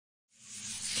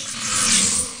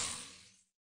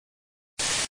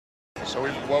So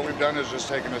what we've done is just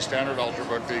taken a standard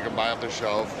ultrabook that you can buy off the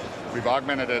shelf. We've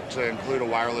augmented it to include a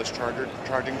wireless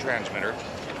charging transmitter.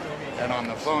 And on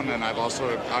the phone, then I've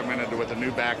also augmented it with a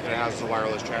new back that has the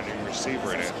wireless charging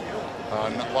receiver in it.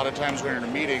 A lot of times when you're in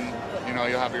a meeting, you know,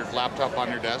 you'll have your laptop on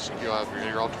your desk, you'll have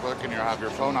your ultrabook, and you'll have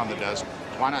your phone on the desk.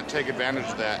 Why not take advantage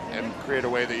of that and create a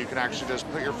way that you can actually just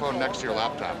put your phone next to your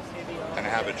laptop and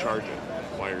have it charge it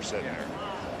while you're sitting there.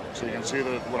 So you can see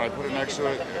that when I put it next to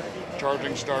it,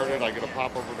 charging started, I get a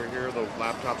pop-up over here, the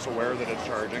laptop's aware that it's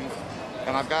charging.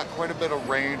 And I've got quite a bit of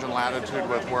range and latitude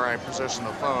with where I position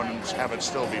the phone and have it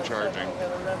still be charging.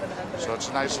 So it's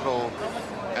a nice little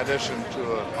addition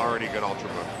to an already good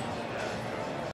ultrabook.